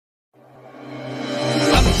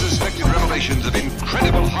imaginations of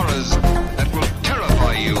incredible horrors that will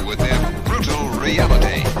terrify you with their brutal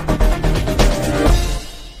reality.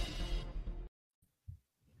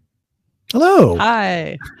 Hello.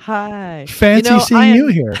 Hi. Fancy seeing you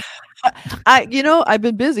here. I've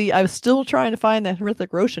been busy. I was still trying to find that Hrithik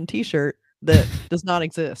Roshan t-shirt that does not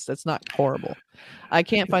exist. It's not horrible. I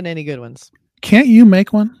can't find any good ones. Can't you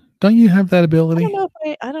make one? Don't you have that ability? I don't know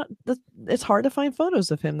if I don't. It's hard to find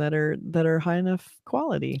photos of him that are high enough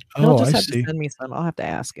quality. He'll just have to send me some. I'll have to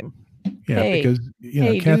ask him. Yeah, hey,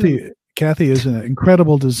 because Kathy is an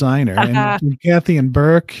incredible designer, and Kathy and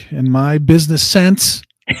Burke and my business sense,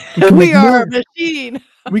 we are a machine.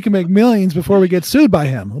 We can make millions before we get sued by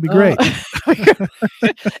him. It'll be great.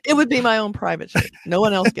 It would be my own private shirt. No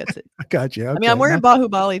one else gets it. Gotcha. Okay. I mean, I'm wearing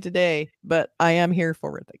Bahubali today, but I am here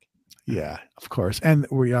for Hrithik. Yeah, of course. And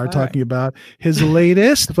we are talking about his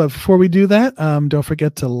latest. But before we do that, don't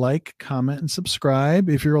forget to like, comment, and subscribe.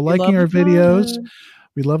 If you're liking our videos,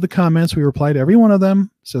 we love the comments. We reply to every one of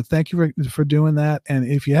them. So thank you for doing that. And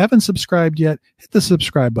if you haven't subscribed yet, hit the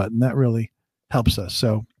subscribe button. That really helps us.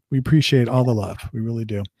 So we appreciate all the love. We really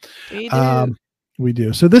do. We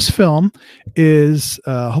do. So this film is,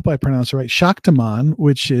 I hope I pronounce it right, Shaktiman,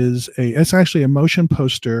 which is it's actually a motion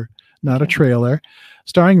poster, not a trailer,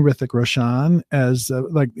 starring Hrithik Roshan as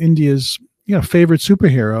like India's favorite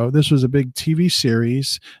superhero. This was a big TV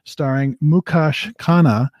series starring Mukesh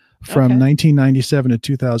Khanna from 1997 to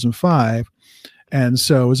 2005. And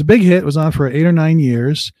so it was a big hit. It was on for 8 or 9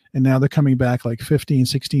 years. And now they're coming back like 15,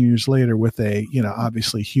 16 years later with a,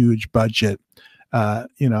 obviously huge budget,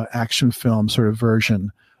 action film sort of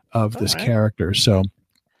version of this character. So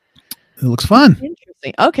it looks fun.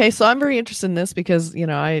 Interesting. Okay. So I'm very interested in this because,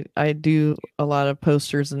 I do a lot of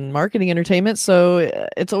posters and marketing entertainment. So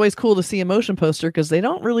it's always cool to see a motion poster because they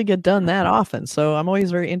don't really get done that often. So I'm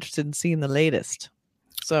always very interested in seeing the latest.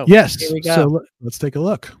 So yes. Here we go. So let's take a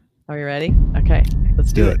look. Are you ready? Okay.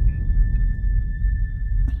 Let's do it.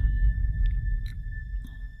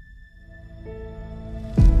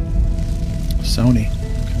 Sony.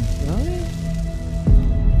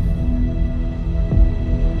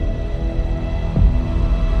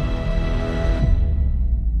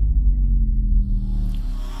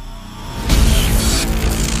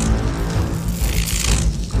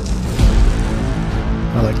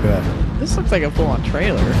 I like that. This looks like a full-on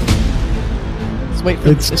trailer. Let's wait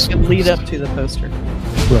for this to lead up to the poster.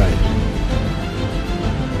 Right.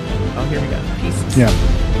 Oh, here we go. Pieces. Yeah.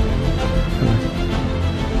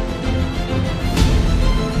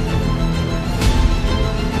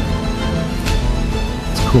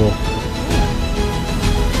 It's cool.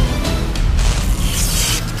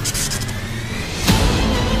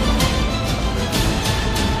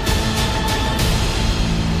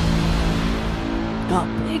 The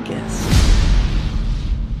biggest.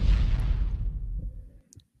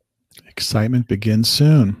 Excitement begins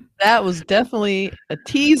soon. That was definitely a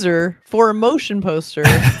teaser for a motion poster,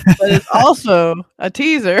 but it's also a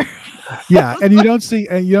teaser. Yeah, and you don't see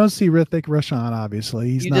Hrithik Roshan.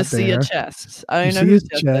 Obviously, he's you not just see there. a chest. I know whose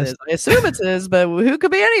chest that is. I assume it's his, but who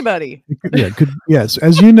could be anybody? Yes,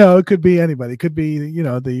 as you know, it could be anybody. It could be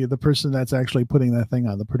the person that's actually putting that thing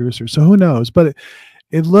on, the producer. So who knows? But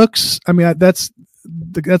it looks. I mean, that's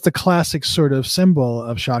the classic sort of symbol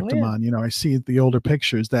of Shaktiman. I see the older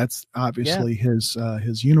pictures. That's obviously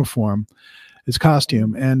his uniform, his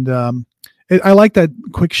costume, and I like that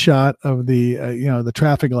quick shot of the the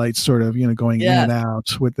traffic lights sort of going in and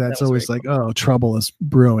out. With that's always like, cool. Oh, trouble is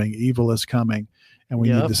brewing, evil is coming, and we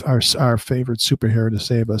need this our favorite superhero to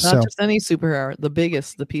save us. Not just any superhero, the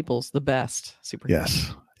biggest, the people's, the best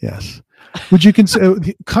superhero. Yes. Would you consider?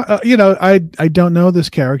 I don't know this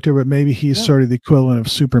character, but maybe he's sort of the equivalent of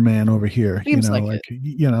Superman over here. Seems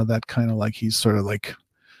that kind of like he's sort of like.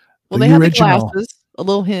 Well, they have the glasses. A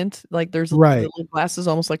little hint, like there's little glasses,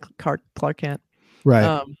 almost like Clark Kent.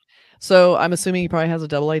 Right. So I'm assuming he probably has a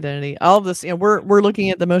double identity. All of this, we're looking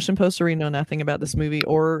at the motion poster. We know nothing about this movie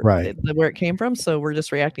or where it came from, so we're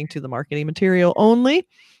just reacting to the marketing material only.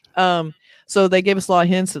 So they gave us a lot of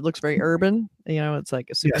hints. It looks very urban. It's like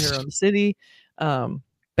a superhero in the city.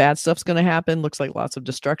 Bad stuff's going to happen. Looks like lots of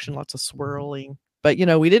destruction, lots of swirling. But,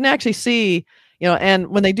 we didn't actually see, and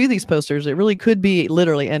when they do these posters, it really could be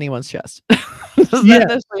literally anyone's chest. Doesn't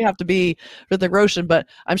necessarily have to be Hrithik Roshan, but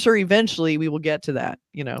I'm sure eventually we will get to that,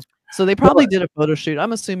 So they probably did a photo shoot.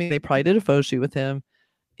 I'm assuming they probably did a photo shoot with him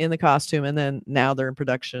in the costume, and then now they're in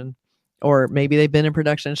production. Or maybe they've been in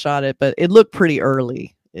production and shot it, but it looked pretty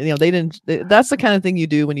early. They didn't. That's the kind of thing you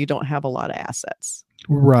do when you don't have a lot of assets,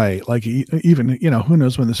 right? Like even who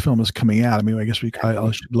knows when this film is coming out? I mean, I guess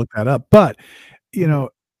I should look that up. But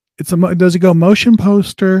does it go motion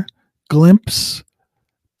poster, glimpse,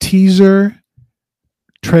 teaser,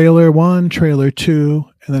 trailer 1, trailer 2,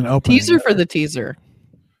 and then opening. Teaser for the teaser.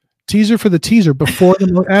 Teaser for the teaser before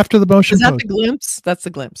after the motion. Is that the glimpse? That's the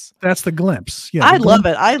glimpse. That's the glimpse. Yeah, I love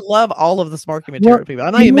it. I love all of this marketing material, people.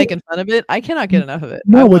 I'm not even making fun of it. I cannot get enough of it.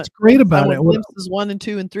 No, what's great about it? Glimpses 1 and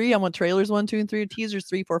 2 and 3. I want trailers 1, 2, and 3. Teasers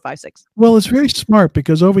 3, 4, 5, 6. Well, it's very smart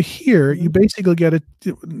because over here you basically get it.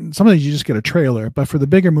 Sometimes you just get a trailer, but for the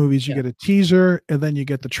bigger movies, you get a teaser and then you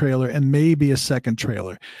get the trailer and maybe a second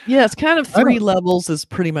trailer. Yeah, it's kind of 3 levels is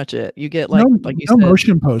pretty much it. You get like you said,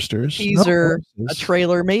 motion posters, teaser, a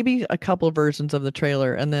trailer, maybe a couple of versions of the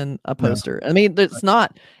trailer, and then a poster. I mean, it's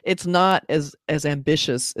not as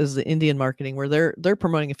ambitious as the Indian marketing where they're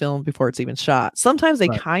promoting a film before it's even shot. Sometimes they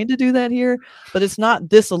kind of do that here, but it's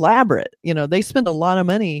not this elaborate. You know, they spend a lot of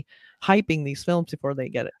money hyping these films before they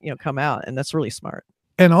get it, come out, and that's really smart.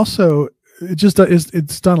 And also,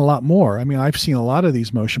 it's done a lot more. I mean, I've seen a lot of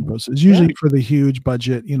these motion posters, usually for the huge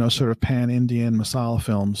budget, sort of pan-Indian masala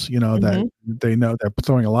films, that they know they're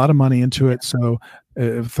throwing a lot of money into it. So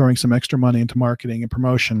throwing some extra money into marketing and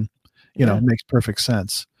promotion, makes perfect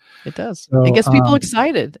sense. It does. So, it gets people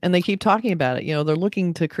excited and they keep talking about it. They're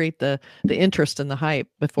looking to create the interest and the hype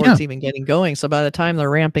before it's even getting going. So by the time they're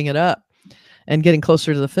ramping it up and getting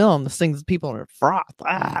closer to the film, this thing's people are froth.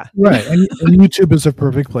 Right. And YouTube is a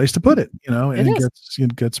perfect place to put it, and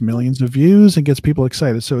it gets millions of views and gets people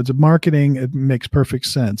excited. So it's a marketing. It makes perfect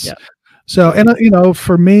sense. Yeah. So, and,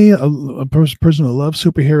 for me, a person who loves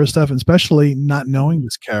superhero stuff, and especially not knowing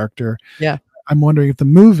this character, I'm wondering if the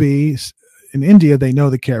movies in India, they know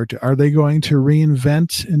the character. Are they going to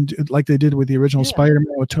reinvent and like they did with the original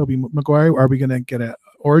Spider-Man with Tobey Maguire? Are we going to get an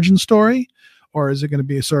origin story? Or is it going to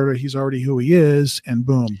be a sort of he's already who he is and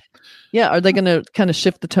boom? Yeah. Are they going to kind of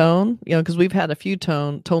shift the tone? Because we've had a few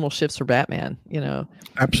tonal shifts for Batman,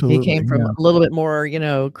 Absolutely. He came from a little bit more,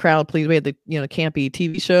 crowd pleasing. We had the, campy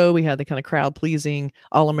TV show. We had the kind of crowd pleasing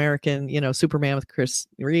all-American, Superman with Chris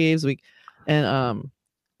Reeves. Was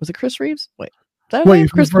it Chris Reeves? Wait.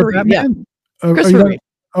 Christopher Reeves. Yeah. Christopher Reeves.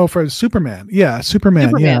 Oh, for Superman. Yeah,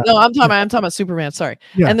 Superman. Yeah. No, I'm talking about Superman. Sorry.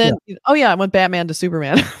 Yeah, and then, I went Batman to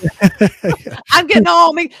Superman. I'm getting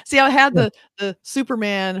all me. See, I had the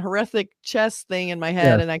Superman horrific chess thing in my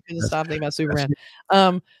head, and I couldn't stop thinking about Superman.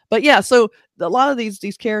 But yeah, so a lot of these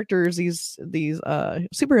characters, these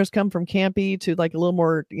superheroes come from campy to like a little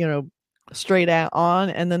more, straight out on,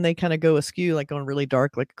 and then they kind of go askew, like going really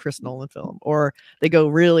dark, like a Chris Nolan film, or they go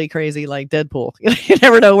really crazy, like Deadpool. You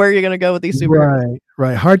never know where you're going to go with these superheroes.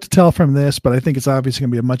 Right. Hard to tell from this, but I think it's obviously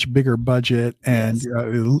going to be a much bigger budget and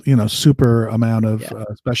super amount of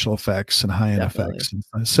special effects and high-end effects.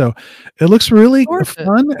 So it looks really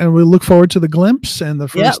fun, and we look forward to the glimpse and the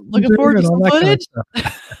first. Looking forward to some footage. Kind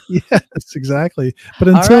of yes, exactly. But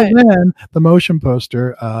until then, the motion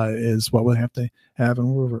poster is what we'll have to have,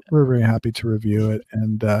 and we're very happy to review it,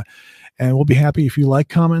 and we'll be happy if you like,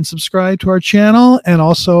 comment, and subscribe to our channel, and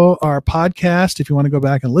also our podcast. If you want to go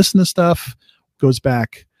back and listen to stuff, goes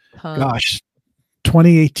back,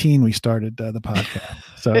 2018 we started the podcast.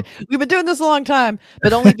 So we've been doing this a long time,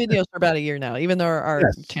 but only videos for about a year now. Even though our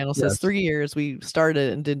channel says 3 years, we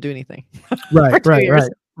started and didn't do anything.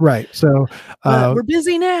 Right. So we're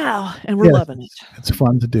busy now, and we're loving it. It's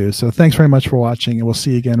fun to do. So thanks very much for watching, and we'll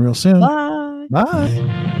see you again real soon.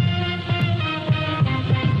 Bye.